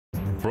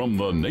From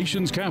the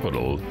nation's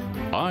capital,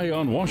 Eye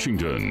on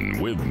Washington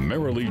with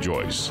Marilee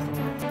Joyce.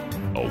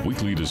 A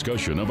weekly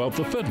discussion about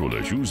the federal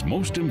issues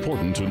most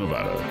important to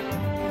Nevada.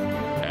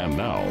 And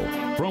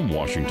now, from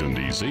Washington,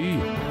 D.C.,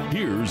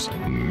 here's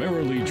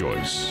Marilee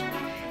Joyce.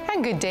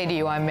 And good day to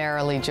you. I'm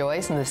Marilee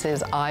Joyce, and this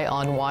is Eye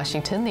on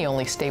Washington, the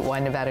only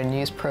statewide Nevada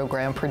news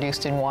program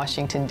produced in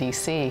Washington,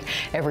 D.C.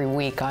 Every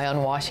week, Eye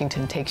on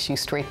Washington takes you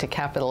straight to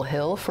Capitol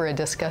Hill for a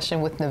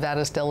discussion with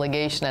Nevada's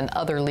delegation and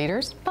other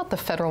leaders about the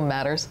federal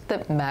matters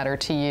that matter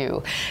to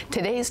you.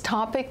 Today's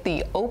topic,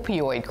 the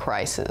opioid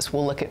crisis.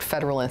 We'll look at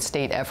federal and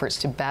state efforts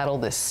to battle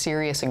this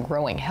serious and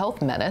growing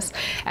health menace,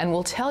 and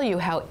we'll tell you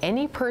how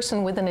any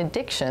person with an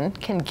addiction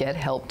can get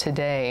help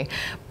today.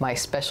 My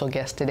special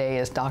guest today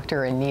is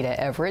Dr.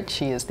 Anita Everett.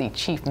 She is the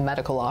Chief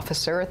Medical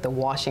Officer at the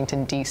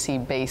Washington,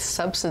 D.C.-based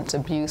Substance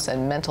Abuse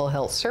and Mental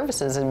Health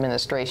Services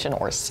Administration,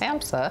 or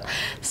SAMHSA.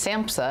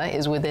 SAMHSA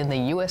is within the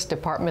U.S.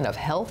 Department of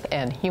Health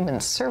and Human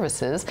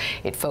Services.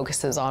 It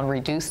focuses on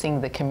reducing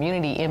the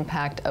community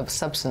impact of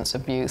substance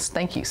abuse.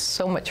 Thank you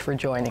so much for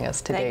joining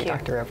us today,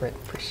 Dr. Everett.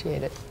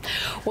 Appreciate it.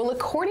 Well,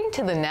 according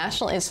to the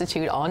National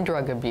Institute on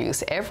Drug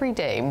Abuse, every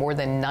day more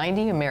than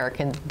 90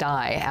 Americans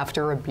die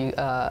after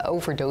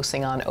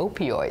overdosing on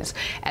opioids,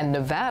 and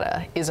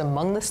Nevada is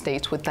among the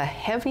states with the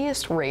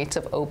heaviest rates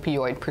of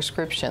opioid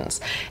prescriptions.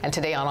 And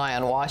today on Eye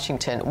on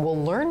Washington,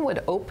 we'll learn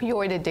what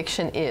opioid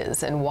addiction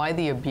is and why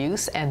the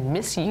abuse and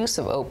misuse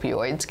of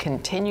opioids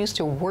continues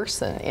to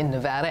worsen in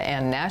Nevada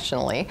and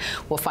nationally.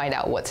 We'll find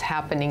out what's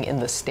happening in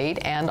the state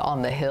and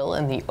on the Hill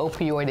in the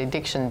opioid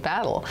addiction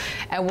battle.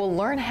 And we'll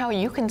learn how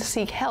you can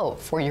seek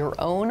help for your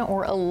own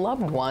or a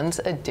loved one's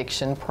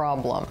addiction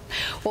problem.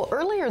 Well,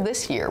 earlier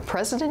this year,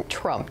 President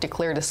Trump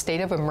declared a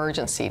state of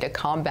emergency to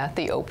combat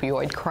the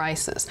opioid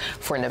crisis.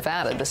 For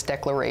Nevada, this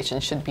declaration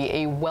should be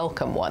a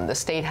welcome one. The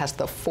state has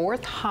the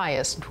fourth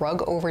highest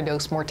drug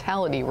overdose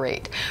mortality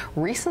rate.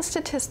 Recent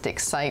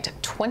statistics cite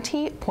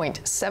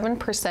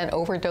 20.7%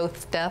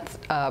 overdose death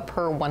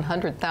per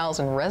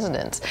 100,000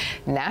 residents.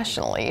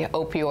 Nationally,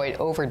 opioid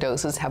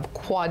overdoses have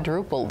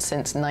quadrupled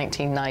since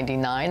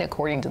 1999,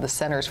 according to the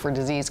Centers for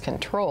Disease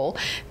Control.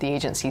 The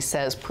agency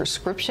says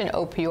prescription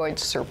opioids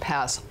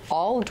surpass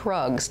all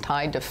drugs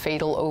tied to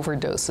fatal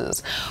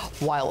overdoses.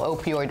 While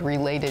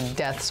opioid-related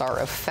deaths are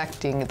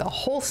affecting the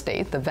whole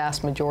state, the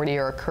vast majority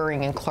are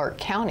occurring in Clark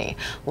County.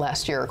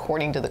 Last year,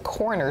 according to the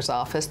coroner's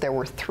office, there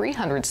were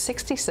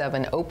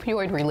 367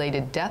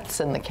 opioid-related deaths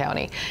in the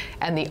county,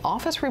 and the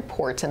office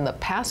reports in the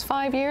past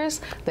 5 years,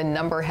 the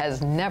number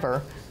has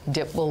never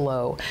dipped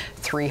below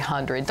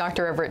 300.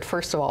 Dr. Everett,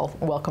 first of all,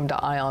 welcome to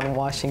Eye on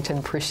Washington.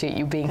 Appreciate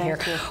you being here.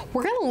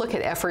 We're going to look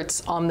at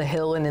efforts on the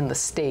Hill and in the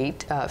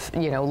state,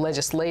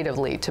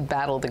 legislatively to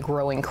battle the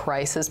growing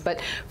crisis. But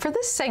for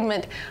this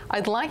segment,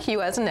 I'd like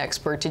you as an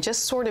expert to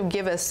just sort of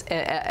give us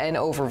an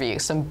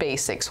overview, some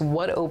basics,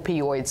 what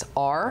opioids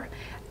are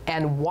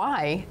and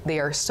why they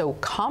are so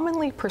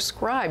commonly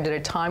prescribed at a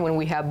time when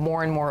we have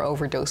more and more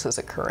overdoses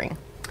occurring.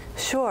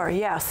 Sure,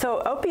 yeah.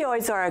 So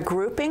opioids are a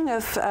grouping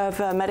of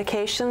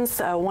medications.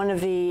 One of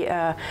the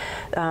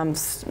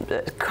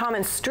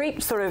common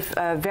street sort of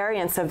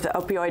variants of the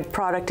opioid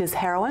product is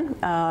heroin,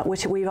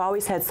 which we've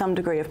always had some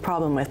degree of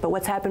problem with. But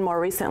what's happened more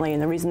recently,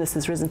 and the reason this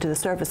has risen to the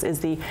surface, is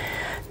the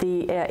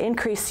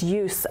increased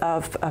use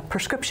of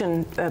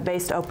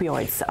prescription-based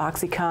opioids,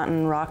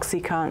 OxyContin,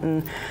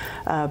 RoxyContin,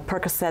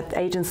 Percocet,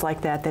 agents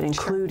like that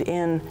include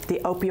in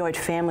the opioid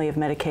family of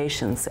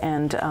medications.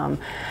 And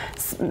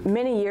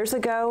many years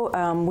ago,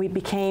 we,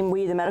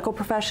 the medical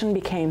profession,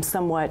 became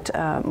somewhat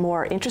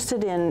more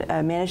interested in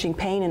managing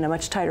pain in a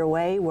much tighter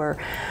way. We're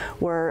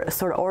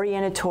sort of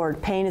oriented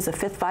toward pain as a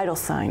fifth vital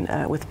sign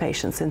with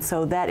patients. And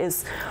so that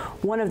is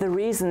one of the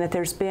reasons that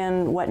there's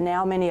been what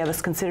now many of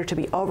us consider to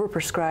be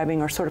overprescribing,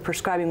 or sort of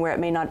prescribing where it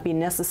may not be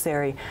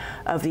necessary,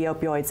 of the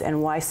opioids,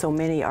 and why so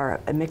many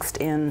are mixed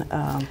in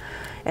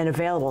and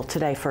available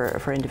today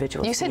for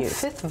individuals to use. You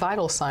said fifth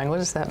vital sign. What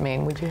does that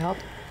mean? Would you help?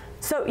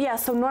 So yeah,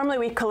 so normally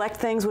we collect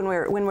things when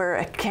we're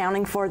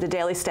accounting for the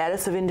daily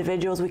status of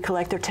individuals. We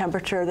collect their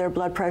temperature, their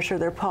blood pressure,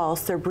 their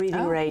pulse, their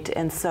breathing rate,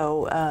 and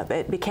so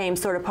it became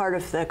sort of part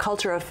of the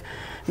culture of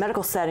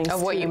medical settings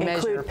of what to you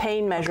include measure.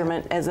 Pain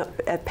measurement as a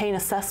pain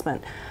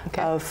assessment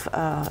of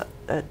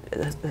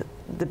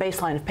the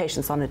baseline of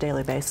patients on a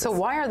daily basis. So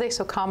why are they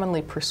so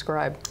commonly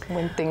prescribed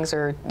when things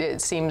are,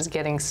 it seems,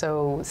 getting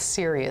so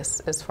serious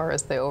as far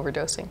as the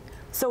overdosing?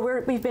 So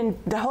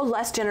the whole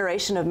last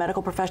generation of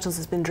medical professionals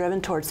has been driven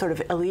towards sort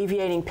of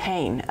alleviating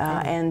pain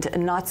and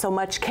not so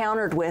much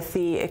countered with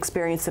the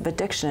experience of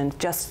addiction.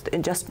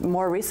 Just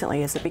more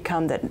recently has it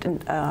become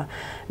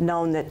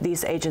known that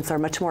these agents are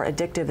much more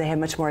addictive. They have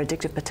much more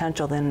addictive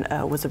potential than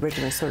was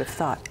originally sort of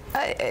thought.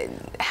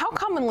 How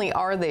commonly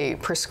are they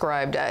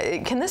prescribed?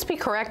 Can this be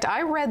correct?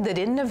 I read that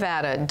in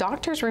Nevada,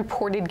 doctors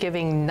reported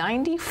giving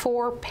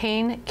 94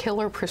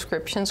 painkiller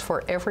prescriptions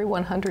for every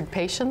 100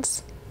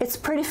 patients. It's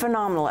pretty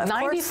phenomenal.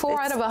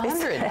 94 out of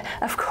 100.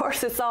 Of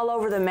course, it's all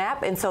over the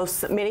map, and so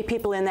many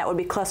people in that would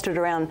be clustered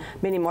around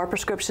many more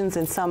prescriptions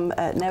and some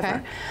never.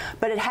 Okay.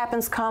 But it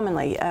happens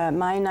commonly.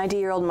 My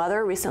 90-year-old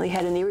mother recently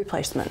had a knee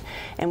replacement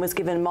and was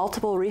given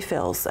multiple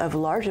refills of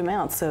large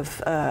amounts of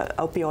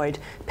opioid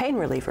pain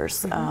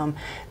relievers,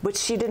 which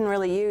she didn't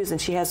really use, and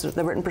she has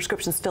the written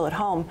prescription still at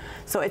home.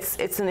 So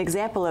it's an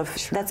example of,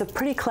 that's a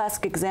pretty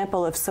classic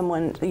example of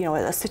someone, you know,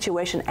 a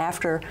situation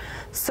after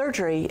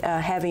surgery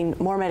having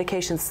more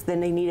medications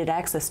than they needed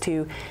access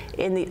to,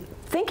 in the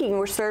thinking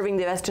we're serving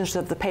the best interest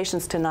of the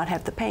patients to not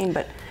have the pain,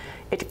 but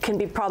it can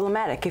be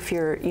problematic if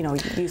you're, you know,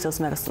 use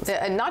those medicines.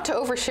 And not to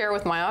overshare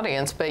with my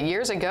audience, but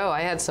years ago I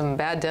had some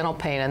bad dental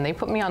pain and they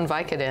put me on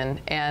Vicodin,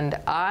 and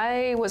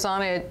I was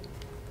on it,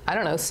 I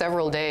don't know,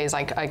 several days.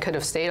 I could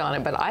have stayed on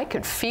it, but I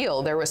could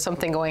feel there was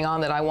something going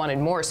on that I wanted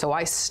more, so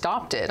I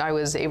stopped it. I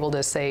was able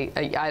to say,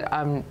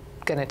 I'm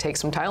going to take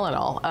some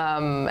Tylenol,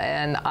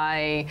 and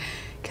I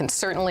can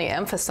certainly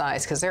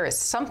emphasize, because there is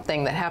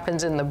something that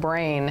happens in the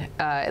brain,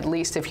 at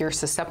least if you're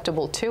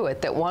susceptible to it,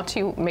 that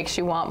makes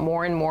you want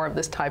more and more of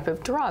this type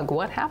of drug.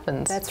 What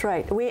happens? That's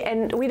right.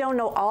 We don't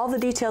know all the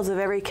details of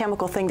every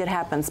chemical thing that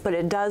happens, but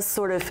it does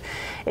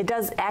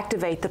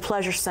activate the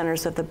pleasure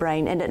centers of the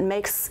brain, and it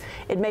makes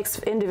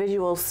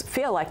individuals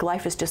feel like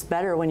life is just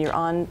better when you're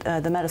on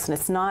the medicine.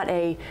 It's not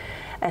a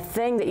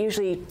thing that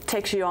usually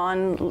takes you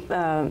on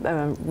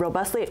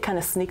robustly. It kind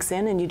of sneaks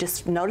in, and you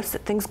just notice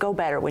that things go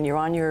better when you're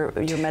on your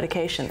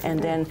medication, and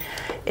then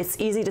it's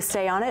easy to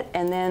stay on it.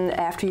 And then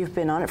after you've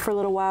been on it for a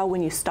little while,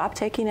 when you stop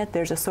taking it,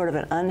 there's a sort of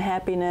an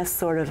unhappiness,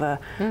 sort of a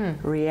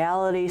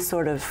reality,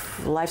 sort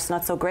of life's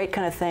not so great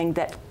kind of thing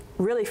that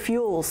really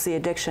fuels the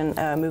addiction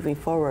moving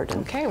forward.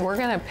 Okay, we're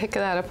going to pick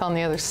that up on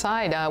the other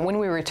side. When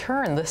we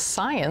return, the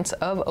science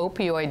of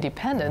opioid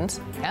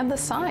dependence and the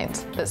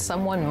signs that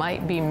someone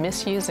might be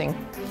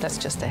misusing. That's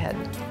just ahead.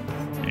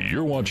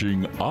 You're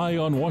watching Eye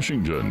on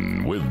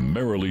Washington with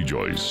Marilee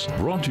Joyce,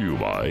 brought to you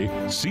by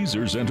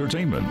Caesars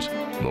Entertainment,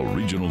 the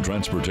Regional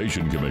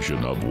Transportation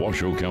Commission of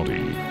Washoe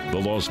County, the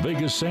Las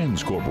Vegas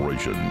Sands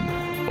Corporation,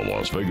 the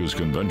Las Vegas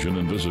Convention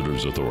and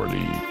Visitors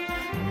Authority,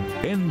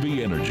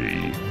 NV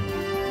Energy,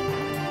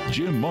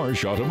 Jim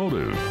Marsh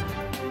Automotive,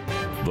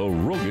 the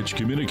Rogich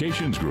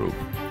Communications Group,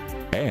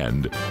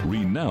 and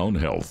Renown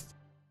Health.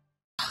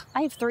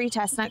 I have 3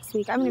 tests next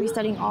week. I'm going to be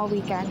studying all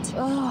weekend.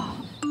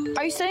 Oh.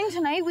 Are you studying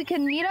tonight? We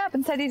can meet up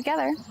and study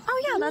together.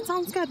 Oh, yeah, that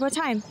sounds good. What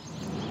time?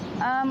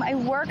 I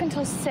work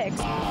until 6.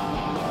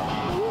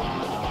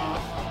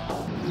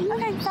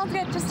 Okay, sounds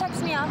good. Just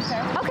text me after.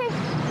 Okay.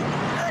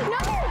 No!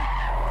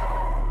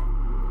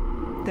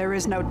 There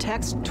is no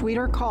text, tweet,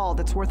 or call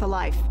that's worth a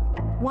life.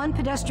 One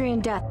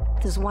pedestrian death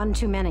is one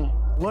too many.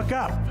 Look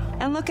up.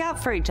 And look out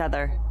for each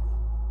other.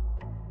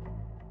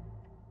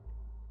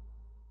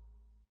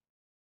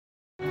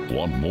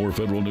 Want more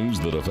federal news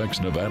that affects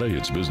Nevada,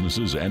 its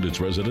businesses, and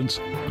its residents?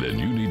 Then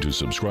you need to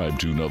subscribe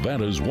to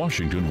Nevada's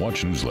Washington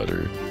Watch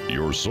newsletter,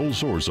 your sole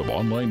source of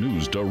online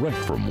news direct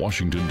from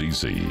Washington,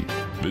 D.C.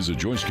 Visit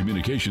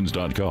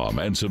joycecommunications.com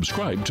and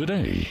subscribe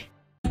today.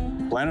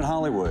 Planet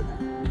Hollywood,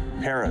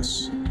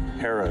 Paris,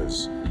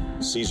 Harrah's,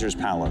 Caesar's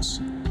Palace.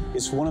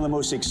 It's one of the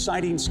most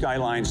exciting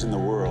skylines in the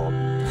world,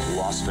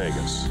 Las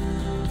Vegas.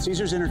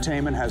 Caesars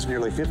Entertainment has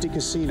nearly 50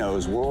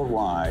 casinos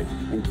worldwide,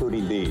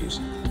 including these.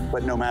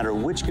 But no matter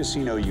which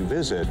casino you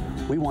visit,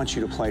 we want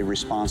you to play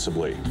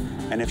responsibly.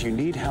 And if you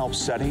need help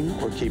setting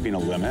or keeping a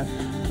limit,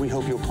 we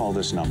hope you'll call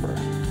this number.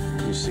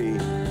 You see,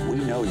 we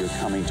know you're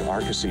coming to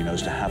our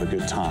casinos to have a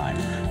good time,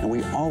 and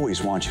we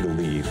always want you to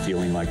leave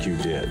feeling like you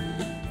did.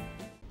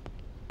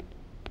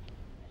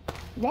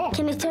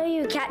 Can I tell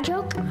you a cat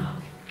joke?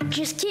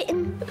 Just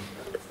kidding.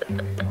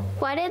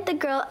 Why did the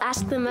girl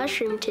ask the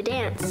mushroom to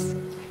dance?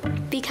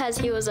 Because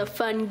he was a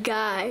fun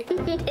guy.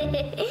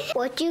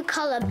 What do you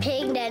call a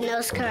pig that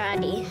knows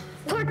karate?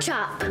 Pork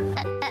chop.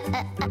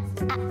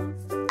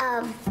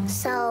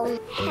 So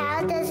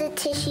how does a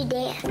tissue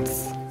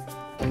dance?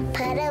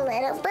 Put a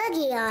little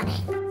boogie on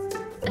it.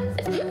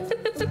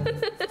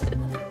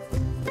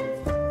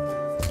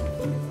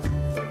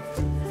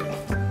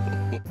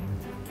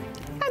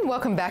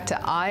 Welcome back to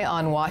Eye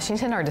on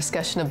Washington, our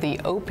discussion of the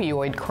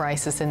opioid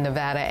crisis in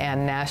Nevada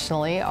and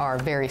nationally. Our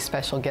very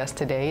special guest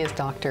today is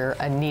Dr.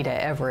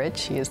 Anita Everett.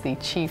 She is the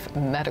Chief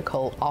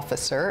Medical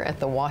Officer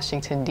at the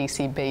Washington,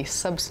 D.C.-based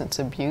Substance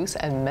Abuse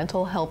and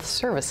Mental Health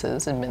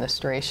Services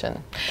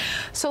Administration.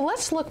 So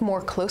let's look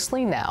more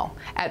closely now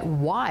at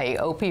why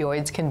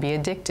opioids can be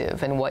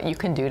addictive and what you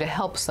can do to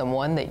help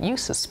someone that you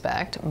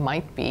suspect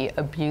might be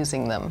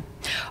abusing them.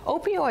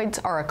 Opioids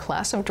are a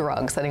class of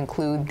drugs that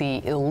include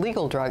the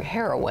illegal drug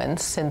heroin,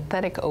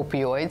 synthetic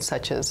opioids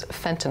such as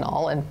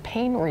fentanyl, and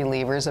pain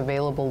relievers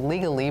available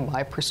legally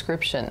by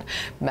prescription.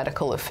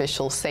 Medical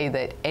officials say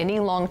that any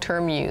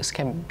long-term use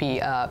can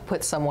be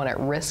put someone at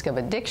risk of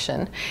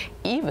addiction,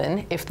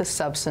 even if the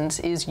substance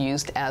is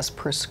used as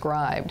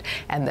prescribed,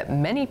 and that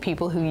many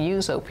people who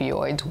use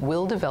opioids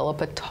will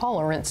develop a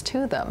tolerance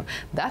to them.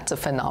 That's a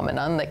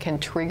phenomenon that can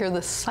trigger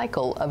the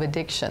cycle of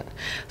addiction.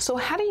 So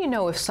how do you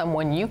know if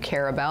someone you care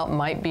care about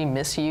might be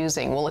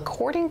misusing. Well,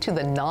 according to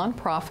the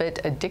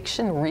nonprofit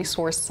addiction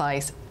resource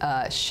site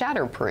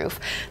Shatterproof,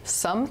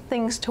 some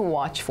things to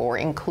watch for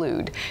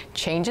include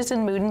changes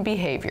in mood and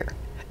behavior,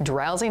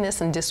 drowsiness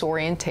and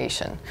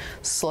disorientation,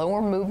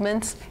 slower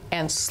movements,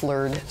 and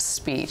slurred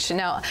speech.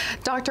 Now,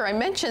 doctor, I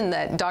mentioned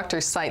that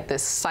doctors cite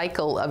this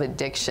cycle of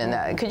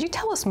addiction. Could you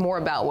tell us more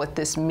about what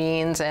this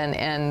means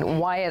and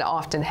why it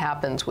often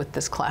happens with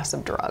this class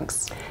of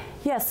drugs?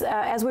 Yes,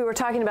 as we were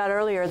talking about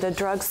earlier, the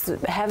drugs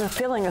have a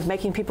feeling of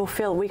making people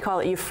feel, we call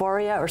it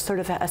euphoria, or sort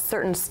of a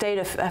certain state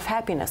of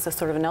happiness, a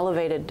sort of an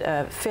elevated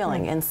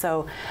feeling. And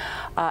so,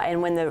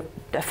 and when the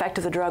effect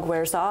of the drug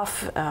wears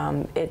off,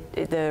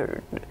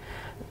 the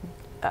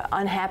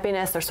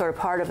unhappiness or sort of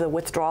part of the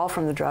withdrawal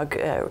from the drug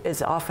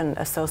is often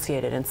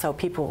associated, and so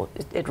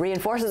it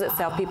reinforces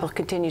itself. People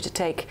continue to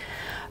take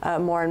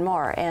more and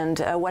more, and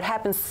what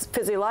happens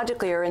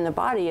physiologically or in the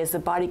body is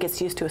the body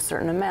gets used to a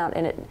certain amount,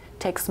 and it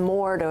takes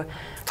more to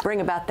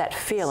bring about that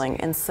feeling.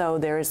 And so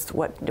there's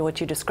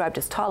what you described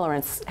as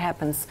tolerance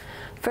happens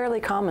fairly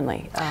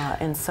commonly,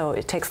 and so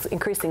it takes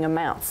increasing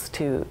amounts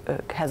to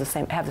have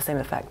the same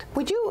effect.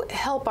 Would you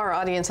help our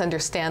audience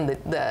understand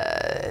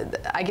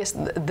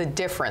the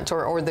difference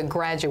or the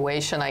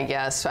graduation, I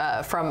guess,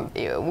 from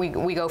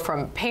we go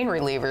from pain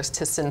relievers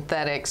to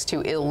synthetics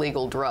to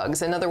illegal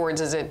drugs? In other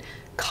words, is it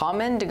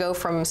common to go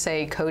from,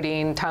 say,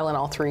 codeine,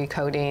 Tylenol 3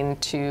 codeine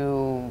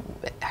to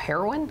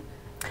heroin?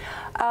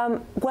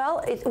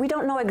 Well, we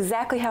don't know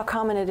exactly how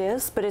common it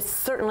is, but it's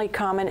certainly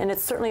common, and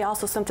it's certainly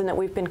also something that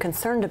we've been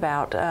concerned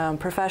about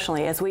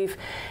professionally. As we've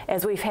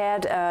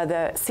had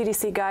the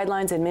CDC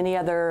guidelines and many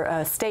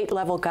other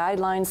state-level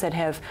guidelines that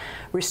have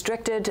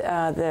restricted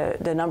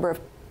the number of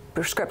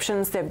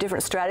prescriptions. They have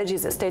different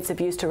strategies that states have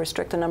used to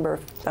restrict the number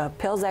of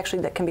pills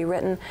actually that can be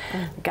written.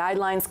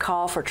 Guidelines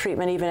call for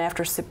treatment even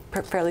after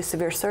fairly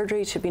severe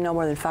surgery. It should be no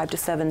more than 5 to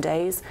 7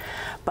 days.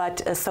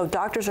 But so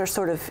doctors are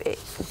sort of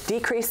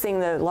decreasing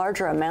the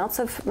larger amounts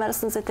of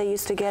medicines that they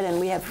used to get, and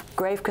we have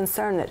grave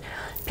concern that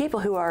people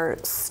who are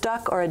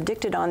stuck or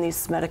addicted on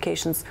these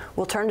medications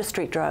will turn to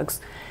street drugs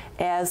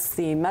as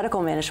the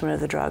medical management of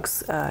the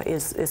drugs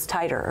is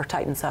tighter or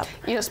tightens up.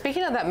 You know,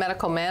 speaking of that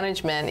medical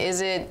management,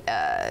 is it,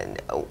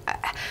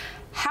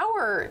 how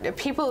are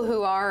people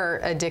who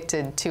are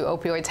addicted to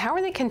opioids, how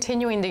are they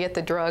continuing to get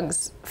the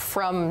drugs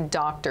from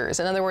doctors?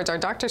 In other words, are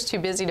doctors too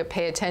busy to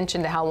pay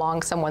attention to how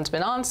long someone's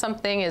been on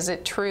something? Is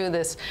it true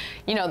this,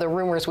 you know, the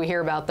rumors we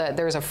hear about that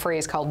there's a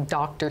phrase called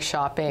doctor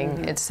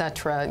shopping,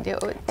 etc.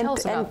 Tell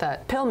us about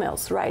that. Pill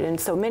mills, right, and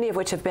so many of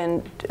which have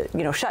been,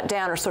 you know, shut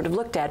down or sort of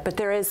looked at, but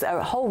there is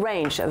a whole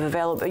range of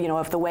available, you know,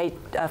 of the way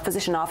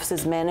physician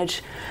offices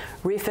manage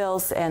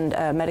refills and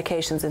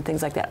medications and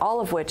things like that, all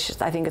of which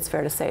I think it's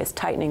fair to say is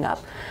tightening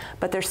up.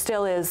 But there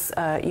still is,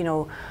 you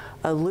know,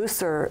 a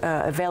looser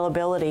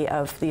availability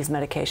of these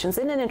medications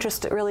in an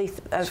interest really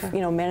of,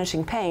 you know,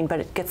 managing pain, but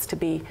it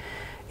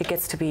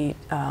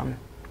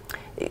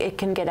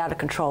can get out of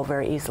control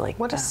very easily.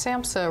 What does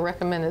SAMHSA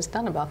recommend is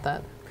done about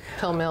that?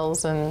 Pill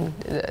mills and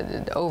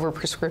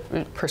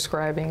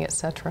over-prescribing,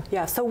 etc.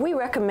 Yeah, so we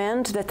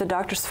recommend that the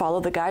doctors follow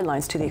the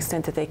guidelines to the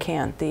extent that they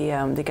can.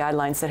 The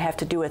guidelines that have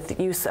to do with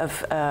the use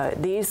of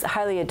these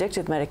highly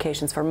addictive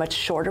medications for much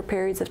shorter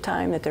periods of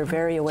time, that they're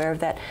very aware of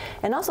that,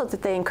 and also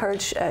that they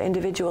encourage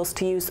individuals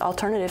to use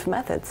alternative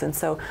methods. And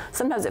so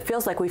sometimes it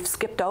feels like we've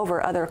skipped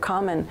over other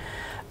common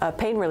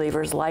pain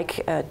relievers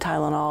like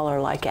Tylenol or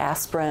like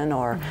aspirin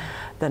or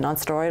the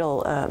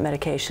nonsteroidal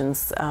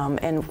medications,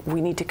 and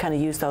we need to kind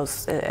of use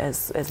those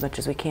as much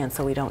as we can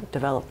so we don't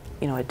develop,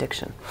 you know,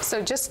 addiction.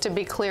 So just to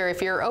be clear,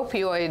 if you're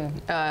opioid,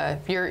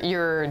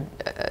 you're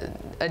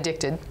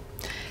addicted,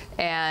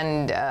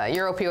 and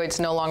your opioid's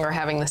no longer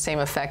having the same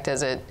effect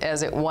as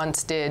it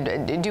once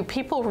did, do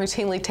people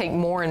routinely take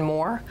more and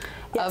more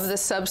of the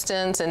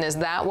substance, and is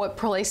that what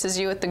places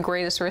you at the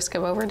greatest risk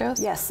of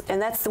overdose? Yes,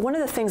 and that's one of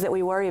the things that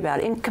we worry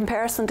about. In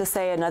comparison to,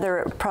 say,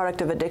 another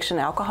product of addiction,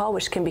 alcohol,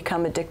 which can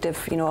become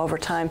addictive, you know, over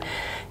time,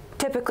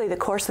 typically the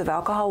course of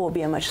alcohol will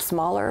be a much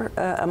smaller,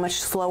 a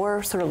much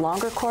slower, sort of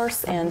longer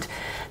course, and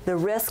the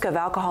risk of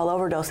alcohol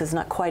overdose is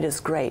not quite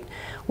as great.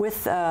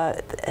 With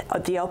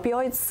the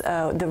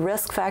opioids, the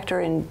risk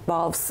factor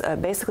involves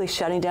basically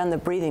shutting down the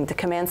breathing, the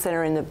command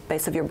center in the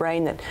base of your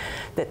brain that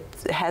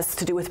has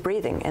to do with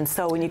breathing. And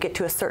so when you get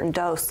to a certain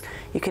dose,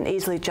 you can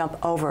easily jump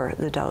over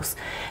the dose.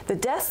 The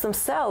deaths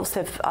themselves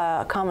have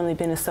commonly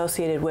been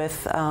associated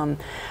with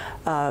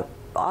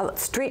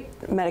street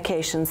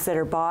medications that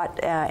are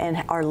bought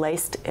and are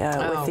laced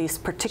with these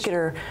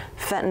particular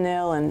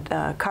fentanyl and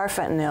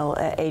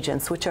carfentanil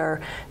agents, which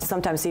are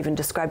sometimes even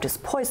described as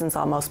poisons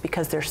almost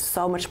because they're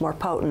so much more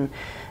potent.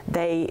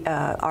 They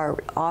are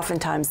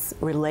oftentimes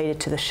related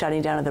to the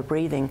shutting down of the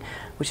breathing,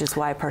 which is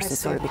why a person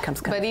sort of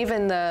becomes cut. But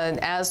even the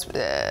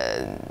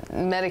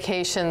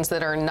medications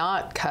that are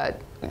not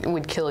cut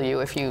would kill you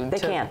if you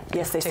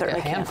Yes, they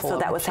certainly can. So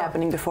that was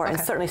happening before, and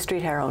certainly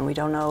street heroin. We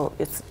don't know.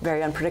 It's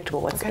very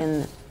unpredictable what's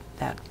in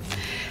that.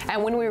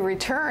 And when we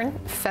return,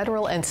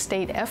 federal and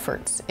state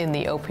efforts in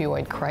the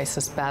opioid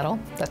crisis battle.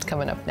 That's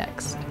coming up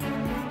next.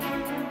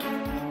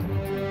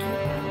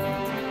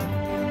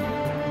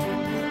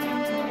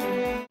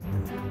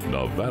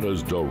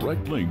 Nevada's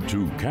direct link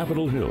to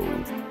Capitol Hill.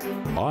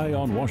 Eye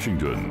on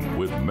Washington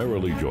with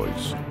Marilee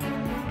Joyce,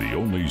 the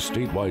only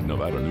statewide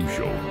Nevada news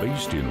show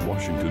based in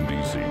Washington,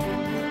 D.C.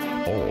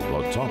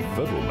 All the top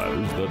federal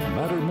matters that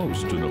matter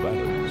most to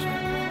Nevadans.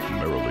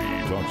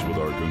 Marilee talks with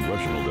our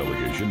congressional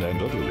delegation and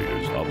other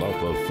leaders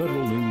about the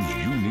federal news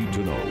you need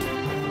to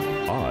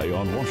know. Eye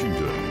on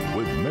Washington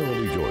with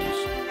Marilee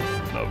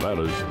Joyce,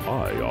 Nevada's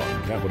Eye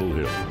on Capitol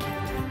Hill.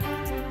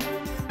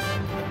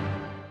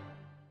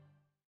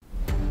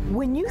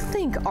 When you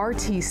think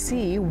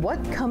RTC,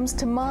 what comes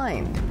to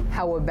mind?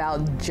 How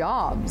about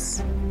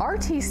jobs?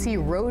 RTC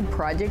road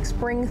projects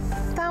bring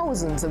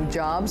thousands of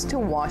jobs to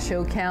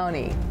Washoe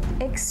County,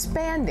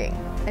 expanding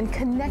and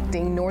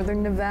connecting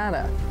northern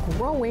Nevada,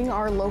 growing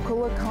our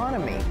local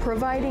economy,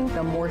 providing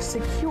a more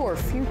secure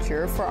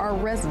future for our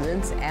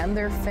residents and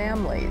their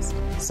families.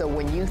 So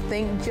when you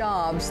think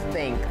jobs,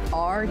 think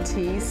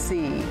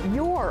RTC,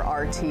 your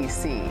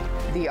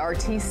RTC, the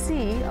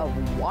RTC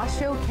of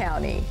Washoe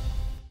County.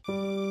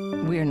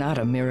 We're not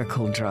a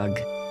miracle drug.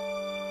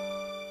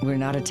 We're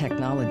not a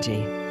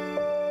technology.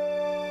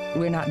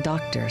 We're not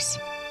doctors.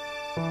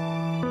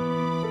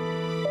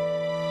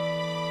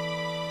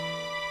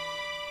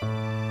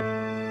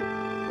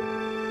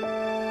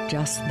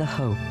 Just the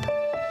hope,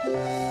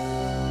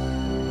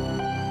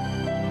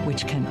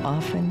 which can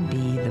often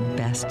be the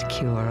best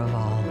cure of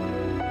all.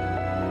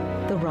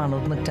 The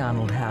Ronald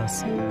McDonald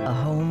House, a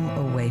home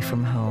away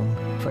from home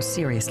for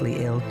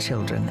seriously ill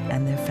children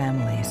and their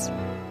families.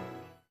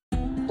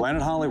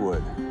 Planet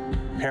Hollywood,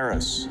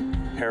 Paris,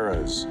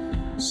 Harrah's,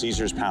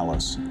 Caesar's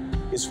Palace.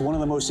 It's one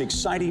of the most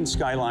exciting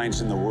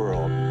skylines in the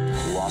world,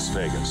 Las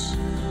Vegas.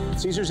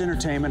 Caesars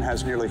Entertainment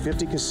has nearly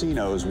 50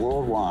 casinos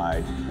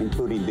worldwide,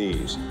 including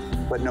these.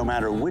 But no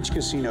matter which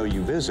casino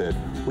you visit,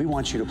 we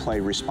want you to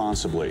play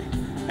responsibly.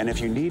 And if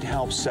you need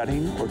help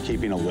setting or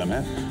keeping a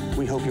limit,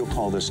 we hope you'll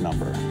call this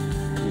number.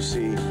 You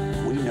see,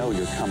 we know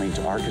you're coming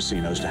to our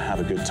casinos to have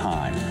a good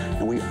time,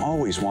 and we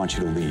always want you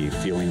to leave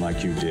feeling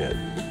like you did.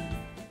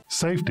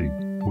 Safety.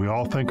 We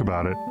all think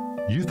about it.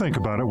 You think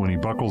about it when he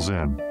buckles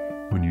in,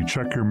 when you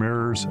check your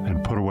mirrors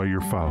and put away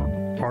your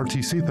phone.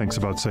 RTC thinks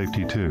about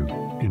safety too.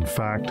 In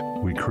fact,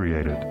 we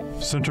create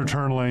it. Center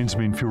turn lanes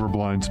mean fewer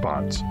blind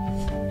spots.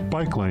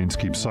 Bike lanes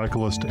keep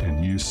cyclists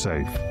and you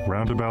safe.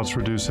 Roundabouts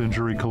reduce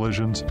injury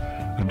collisions.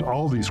 And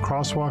all these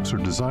crosswalks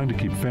are designed to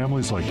keep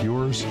families like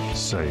yours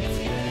safe.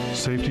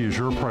 Safety is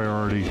your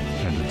priority,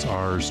 and it's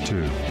ours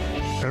too.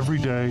 Every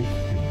day,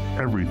 in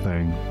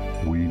everything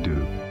we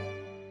do.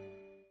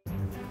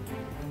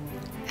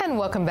 And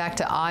welcome back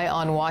to Eye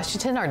on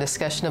Washington, our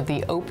discussion of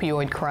the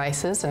opioid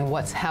crisis and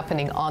what's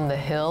happening on the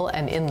Hill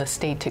and in the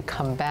state to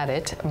combat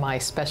it. My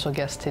special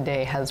guest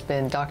today has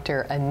been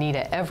Dr.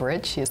 Anita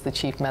Everett. She is the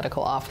Chief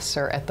Medical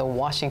Officer at the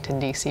Washington,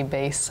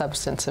 D.C.-based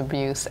Substance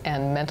Abuse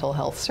and Mental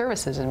Health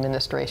Services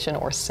Administration,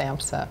 or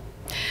SAMHSA.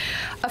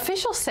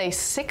 Officials say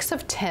 6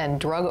 of 10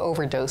 drug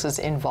overdoses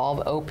involve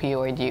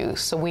opioid use,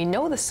 so we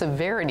know the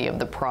severity of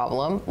the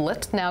problem.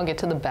 Let's now get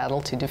to the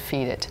battle to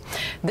defeat it.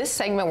 This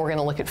segment, we're going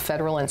to look at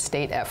federal and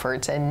state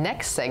efforts, and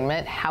next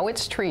segment, how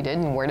it's treated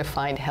and where to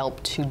find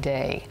help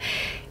today.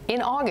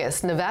 In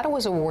August, Nevada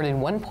was awarded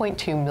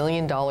 $1.2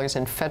 million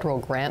in federal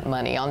grant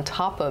money on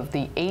top of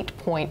the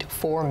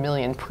 $8.4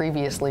 million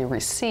previously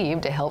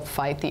received to help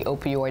fight the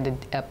opioid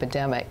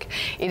epidemic.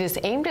 It is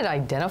aimed at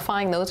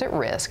identifying those at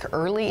risk,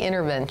 early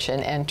intervention,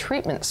 and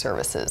treatment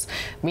services.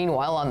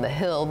 Meanwhile, on the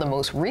Hill, the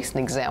most recent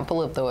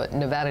example of the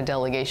Nevada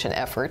delegation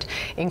effort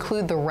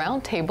include the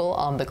Roundtable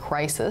on the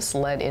Crisis,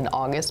 led in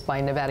August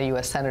by Nevada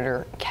U.S.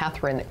 Senator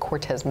Catherine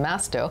Cortez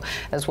Masto,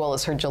 as well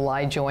as her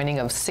July joining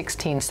of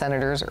 16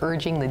 senators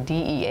urging the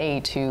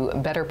DEA to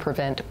better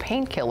prevent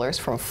painkillers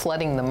from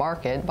flooding the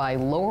market by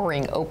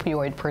lowering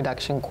opioid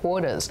production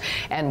quotas.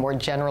 And more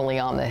generally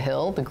on the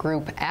Hill, the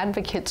group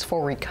Advocates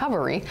for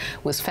Recovery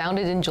was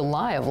founded in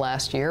July of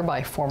last year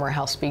by former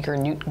House Speaker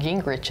Newt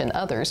Gingrich and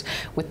others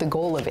with the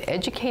goal of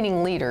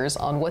educating leaders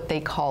on what they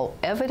call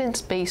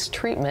evidence-based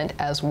treatment,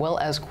 as well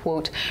as,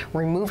 quote,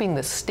 removing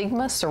the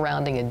stigma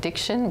surrounding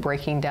addiction,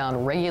 breaking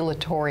down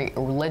regulatory,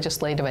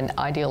 legislative, and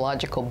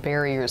ideological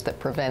barriers that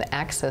prevent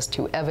access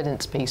to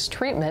evidence-based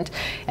treatment,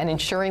 and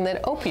ensuring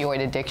that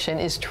opioid addiction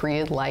is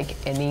treated like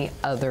any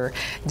other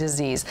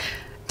disease.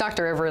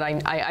 Dr.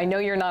 Everett, I know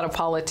you're not a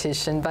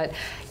politician, but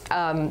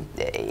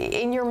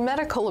in your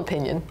medical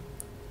opinion,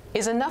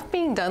 is enough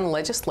being done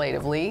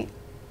legislatively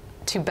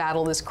to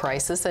battle this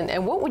crisis?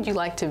 And what would you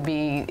like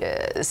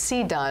to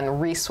see done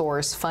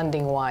resource,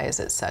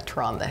 funding-wise, et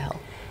cetera, on the Hill?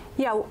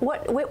 Yeah,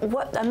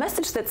 what a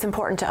message that's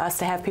important to us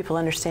to have people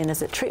understand is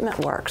that treatment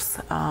works.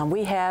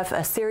 We have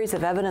a series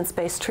of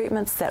evidence-based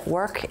treatments that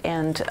work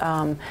and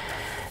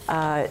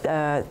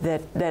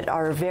that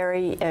are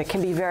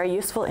can be very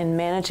useful in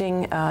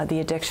managing the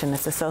addiction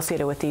that's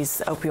associated with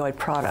these opioid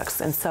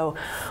products. And so,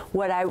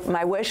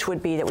 my wish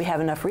would be that we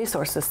have enough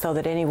resources so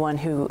that anyone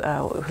who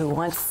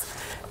wants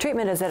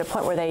treatment is at a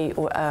point where they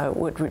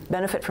would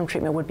benefit from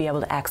treatment would be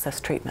able to access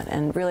treatment.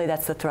 And really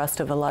that's the thrust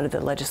of a lot of the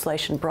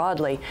legislation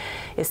broadly,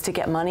 is to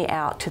get money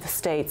out to the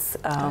states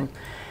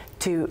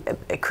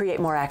create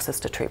more access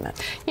to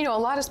treatment. You know, a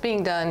lot is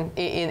being done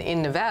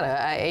in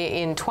Nevada.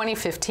 In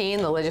 2015,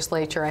 the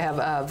legislature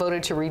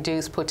voted to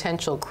reduce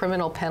potential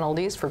criminal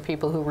penalties for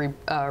people who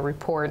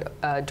report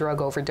drug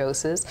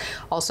overdoses.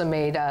 Also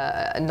made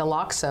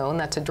naloxone,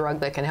 that's a drug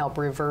that can help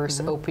reverse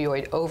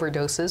opioid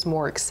overdoses,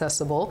 more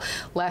accessible.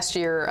 Last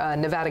year,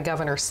 Nevada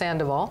Governor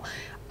Sandoval,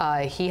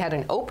 he had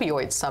an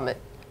opioid summit.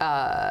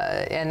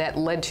 And that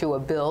led to a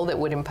bill that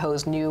would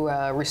impose new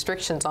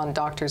restrictions on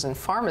doctors and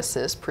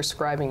pharmacists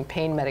prescribing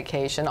pain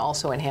medication,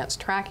 also enhanced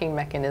tracking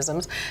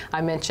mechanisms.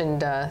 I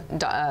mentioned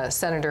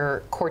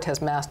Senator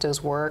Cortez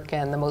Masto's work,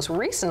 and the most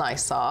recent I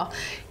saw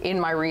in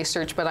my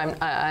research, but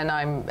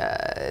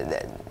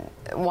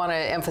want to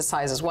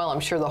emphasize as well, I'm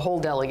sure the whole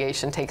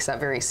delegation takes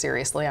that very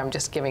seriously. I'm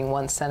just giving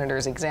one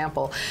senator's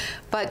example.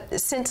 But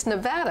since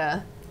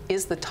Nevada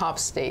is the top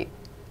state,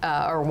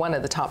 or one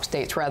of the top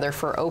states rather,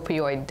 for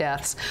opioid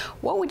deaths,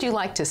 what would you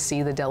like to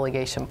see the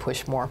delegation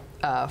push more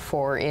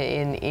for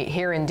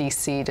here in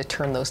DC to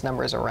turn those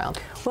numbers around?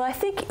 Well, I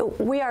think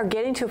we are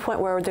getting to a point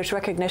where there's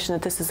recognition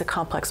that this is a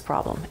complex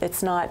problem.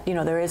 It's not, you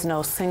know, there is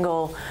no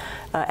single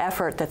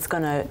effort that's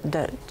going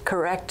to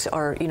correct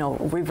or, you know,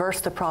 reverse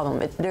the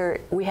problem.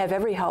 We have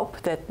every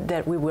hope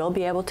that we will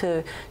be able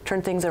to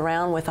turn things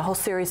around with a whole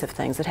series of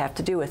things that have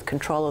to do with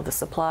control of the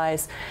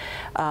supplies,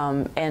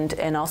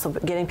 and also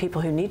getting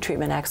people who need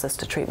treatment access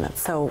to treatment.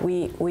 So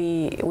we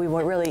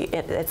were really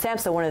at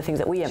SAMHSA, one of the things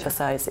that we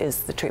emphasize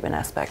is the treatment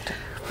aspect.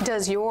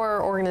 Does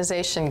your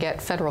organization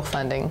get federal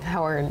funding?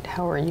 How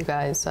are you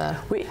guys? How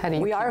do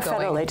you we are a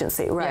federal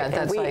agency, right?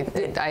 Yeah,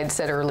 that's I had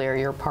said earlier.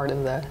 You're part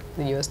of the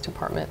U.S.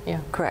 Department. Yeah.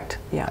 Correct.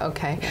 Yeah.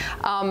 Okay.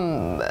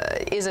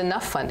 Is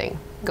enough funding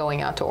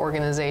going out to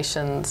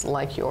organizations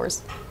like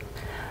yours?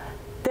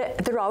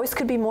 There always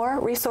could be more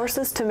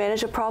resources to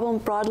manage a problem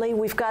broadly.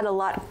 We've got a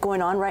lot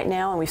going on right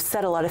now, and we've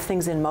set a lot of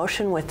things in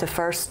motion with the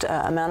first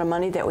amount of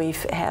money that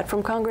we've had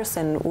from Congress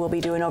and we'll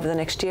be doing over the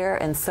next year.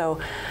 And so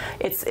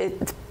it's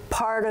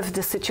part of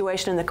the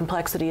situation and the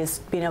complexity is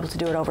being able to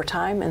do it over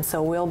time. And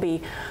so we'll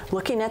be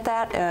looking at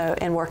that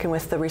and working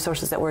with the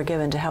resources that we're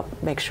given to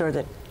help make sure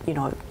that, you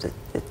know,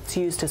 it's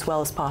used as well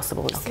as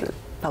possible as the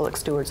public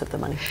stewards of the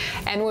money.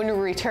 And when we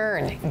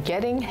return,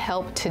 getting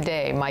help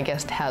today, my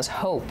guest has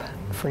hope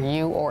for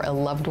you or a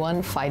loved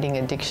one fighting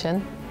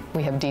addiction.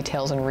 We have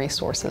details and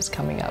resources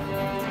coming up.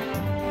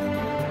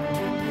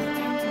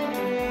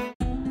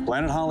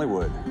 Planet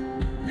Hollywood,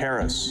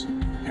 Paris,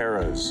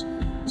 Harrah's,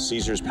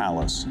 Caesar's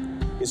Palace.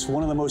 It's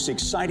one of the most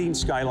exciting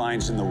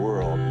skylines in the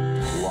world,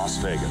 Las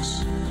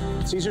Vegas.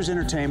 Caesars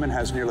Entertainment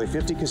has nearly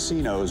 50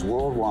 casinos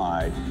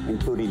worldwide,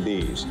 including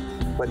these.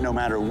 But no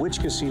matter which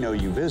casino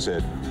you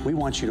visit, we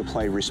want you to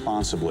play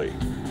responsibly.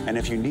 And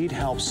if you need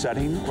help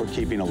setting or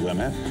keeping a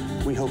limit,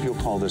 we hope you'll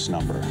call this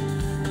number.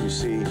 You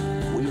see,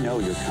 we know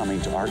you're coming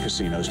to our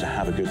casinos to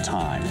have a good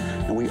time,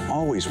 and we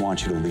always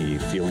want you to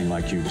leave feeling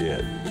like you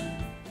did.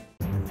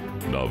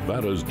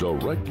 Nevada's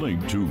direct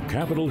link to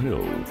Capitol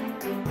Hill.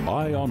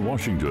 Eye on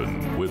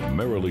Washington with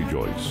Marilee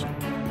Joyce.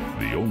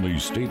 The only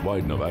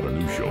statewide Nevada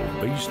news show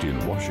based in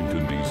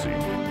Washington, D.C.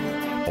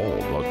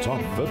 All the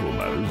top federal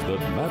matters that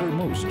matter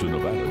most to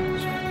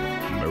Nevadans.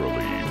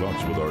 Marilee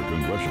talks with our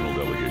congressional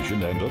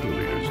delegation and other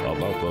leaders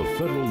about the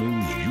federal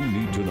news you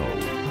need to know.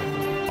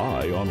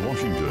 Eye on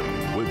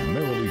Washington with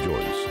Marilee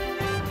Joyce.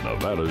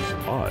 Nevada's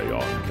Eye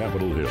on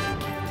Capitol Hill.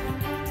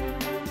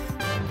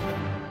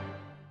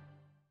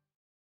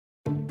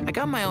 I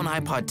got my own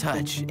iPod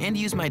Touch and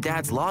use my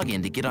dad's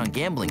login to get on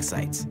gambling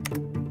sites.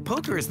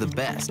 Poker is the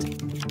best,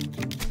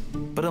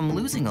 but I'm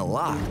losing a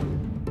lot.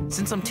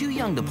 Since I'm too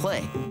young to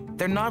play,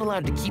 they're not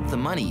allowed to keep the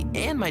money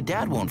and my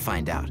dad won't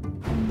find out.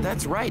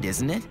 That's right,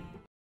 isn't it?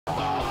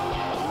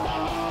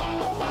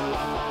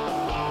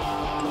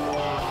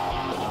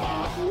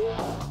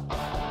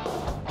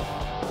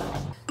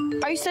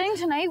 Are you studying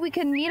tonight? We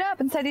can meet up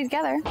and study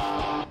together.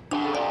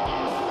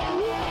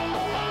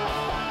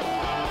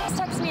 Just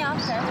text me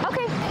after.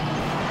 Okay.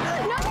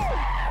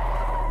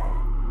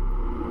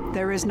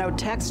 There is no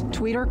text,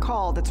 tweet, or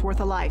call that's worth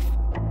a life.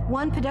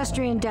 One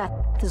pedestrian death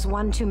is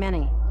one too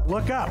many.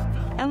 Look up.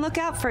 And look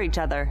out for each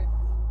other.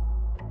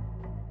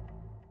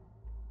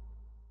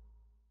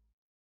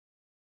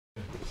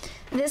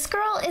 This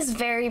girl is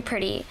very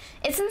pretty.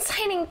 It's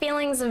inciting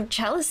feelings of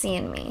jealousy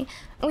in me.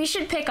 We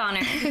should pick on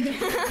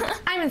her.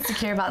 I'm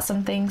insecure about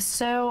some things,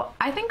 so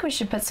I think we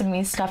should put some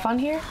me stuff on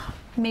here.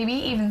 Maybe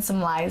even some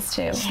lies,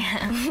 too.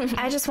 Yeah.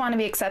 I just want to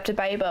be accepted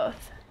by you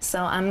both.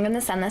 So I'm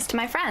gonna send this to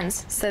my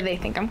friends so they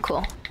think I'm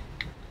cool.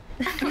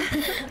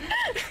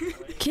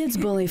 Kids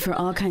bully for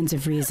all kinds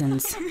of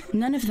reasons.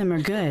 None of them are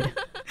good.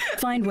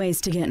 Find ways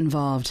to get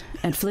involved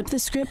at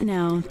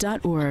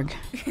flipthescriptnow.org.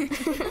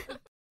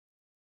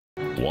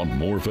 Want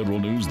more federal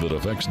news that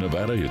affects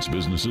Nevada, its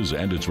businesses,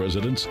 and its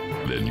residents?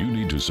 Then you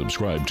need to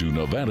subscribe to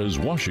Nevada's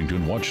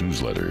Washington Watch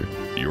newsletter,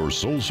 your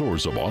sole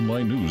source of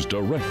online news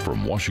direct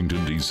from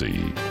Washington,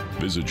 D.C.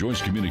 Visit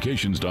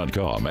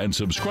joycecommunications.com and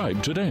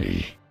subscribe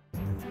today.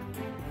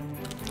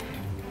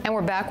 And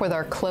we're back with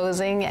our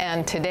closing,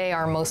 and today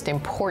our most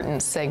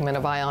important segment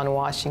of Eye on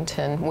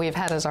Washington. We've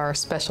had as our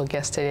special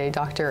guest today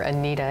Dr.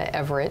 Anita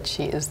Everett.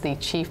 She is the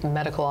Chief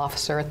Medical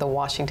Officer at the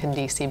Washington,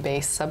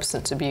 D.C.-based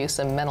Substance Abuse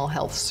and Mental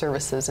Health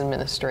Services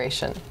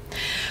Administration.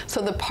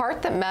 So the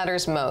part that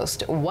matters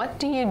most, what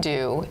do you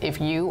do if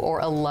you or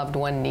a loved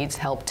one needs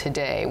help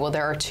today? Well,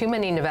 there are too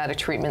many Nevada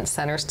treatment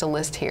centers to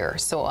list here,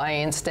 so I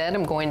instead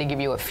am going to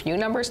give you a few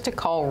numbers to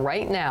call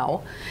right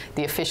now.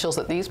 The officials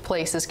at these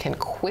places can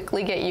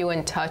quickly get you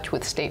in touch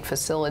with state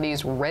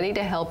facilities ready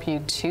to help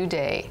you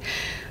today.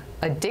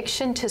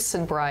 Addiction to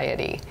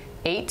Sobriety,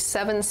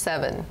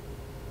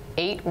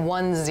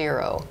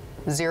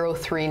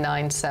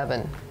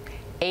 877-810-0397.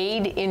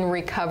 Aid in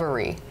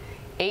Recovery,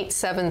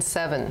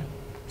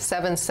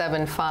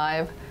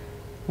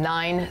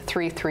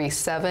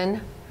 877-775-9337.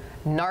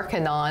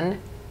 Narcanon,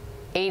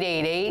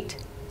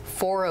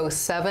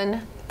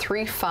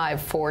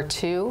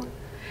 888-407-3542.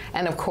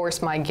 And of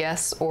course, my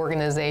guest's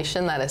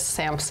organization, that is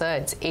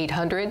SAMHSA, it's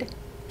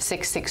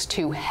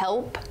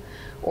 800-662-HELP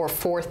or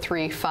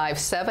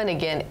 4357.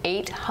 Again,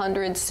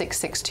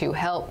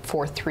 800-662-HELP,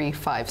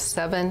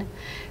 4357.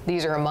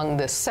 These are among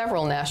the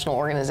several national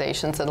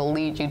organizations that will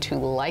lead you to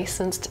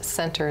licensed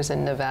centers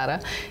in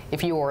Nevada.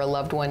 If you or a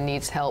loved one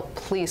needs help,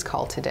 please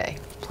call today.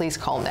 Please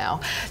call now.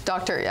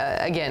 Doctor,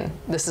 again,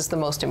 this is the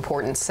most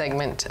important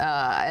segment,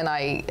 and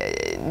I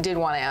did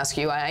want to ask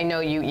you, I know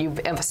you've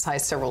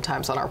emphasized several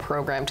times on our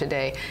program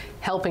today,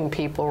 helping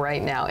people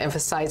right now,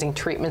 emphasizing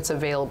treatments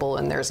available,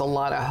 and there's a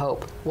lot of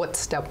hope. What's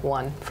step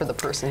one for the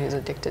person who's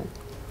addicted?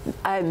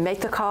 Make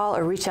the call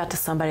or reach out to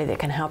somebody that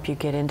can help you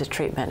get into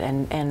treatment,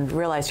 and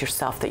realize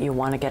yourself that you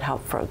want to get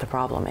help for the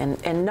problem,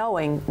 and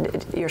knowing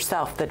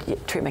yourself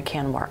that treatment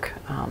can work.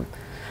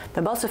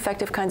 The most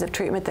effective kinds of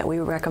treatment that we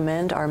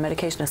recommend are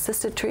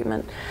medication-assisted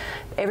treatment.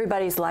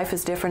 Everybody's life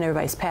is different,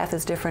 everybody's path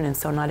is different, and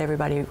so not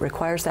everybody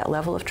requires that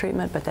level of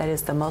treatment, but that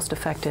is the most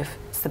effective.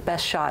 It's the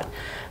best shot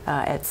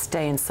at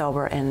staying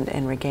sober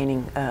and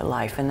regaining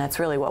life, and that's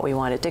really what we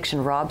want.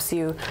 Addiction robs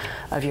you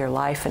of your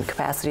life and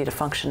capacity to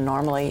function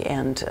normally,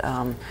 and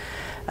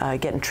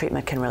getting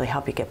treatment can really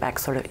help you get back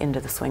sort of into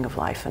the swing of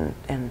life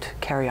and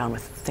carry on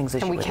with things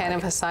as you would like. And we can't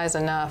emphasize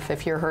enough,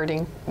 if you're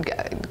hurting,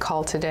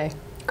 call today.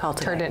 Call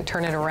today.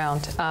 Turn it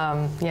around.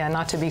 Yeah,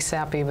 not to be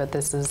sappy, but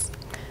this is,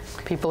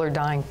 people are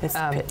dying. That's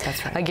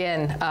right.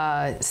 Again,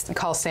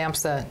 call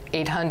SAMHSA,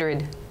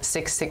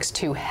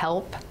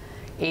 800-662-HELP,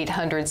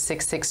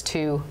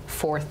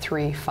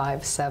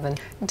 800-662-4357.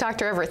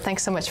 Dr. Everett,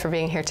 thanks so much for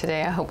being here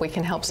today. I hope we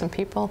can help some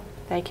people.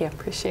 Thank you.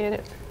 Appreciate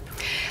it.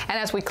 And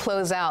as we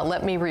close out,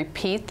 let me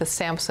repeat the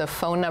SAMHSA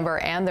phone number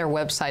and their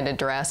website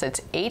address. It's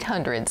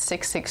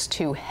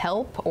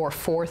 800-662-HELP or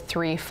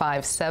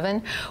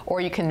 4357,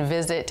 or you can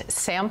visit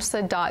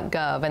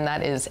samhsa.gov, and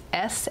that is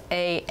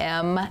samhsa.gov.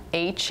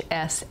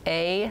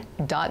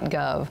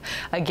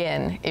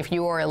 Again, if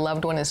you or a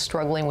loved one is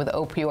struggling with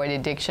opioid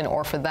addiction,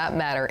 or for that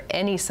matter,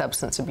 any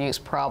substance abuse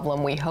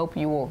problem, we hope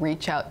you will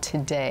reach out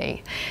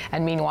today.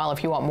 And meanwhile,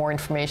 if you want more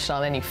information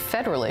on any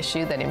federal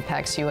issue that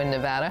impacts you in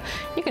Nevada,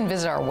 you can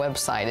visit our website.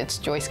 It's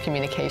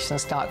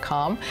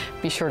joycecommunications.com.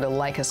 Be sure to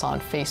like us on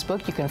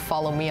Facebook. You can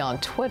follow me on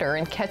Twitter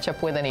and catch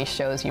up with any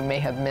shows you may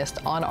have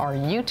missed on our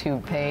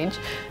YouTube page.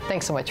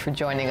 Thanks so much for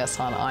joining us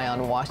on Eye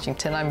on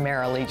Washington. I'm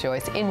Marilee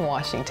Joyce in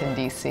Washington,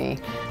 D.C.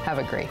 Have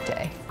a great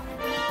day.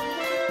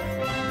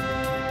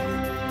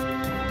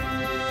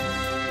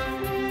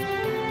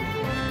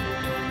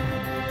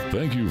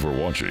 Thank you for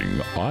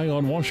watching Eye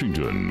on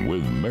Washington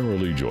with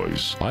Marilee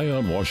Joyce. Eye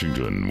on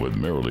Washington with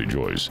Marilee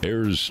Joyce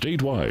airs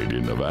statewide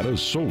in Nevada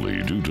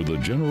solely due to the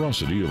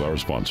generosity of our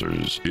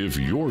sponsors. If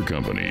your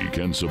company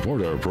can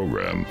support our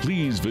program,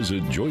 please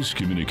visit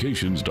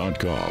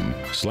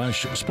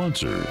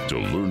joycecommunications.com/sponsor to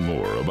learn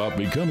more about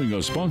becoming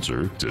a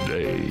sponsor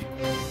today.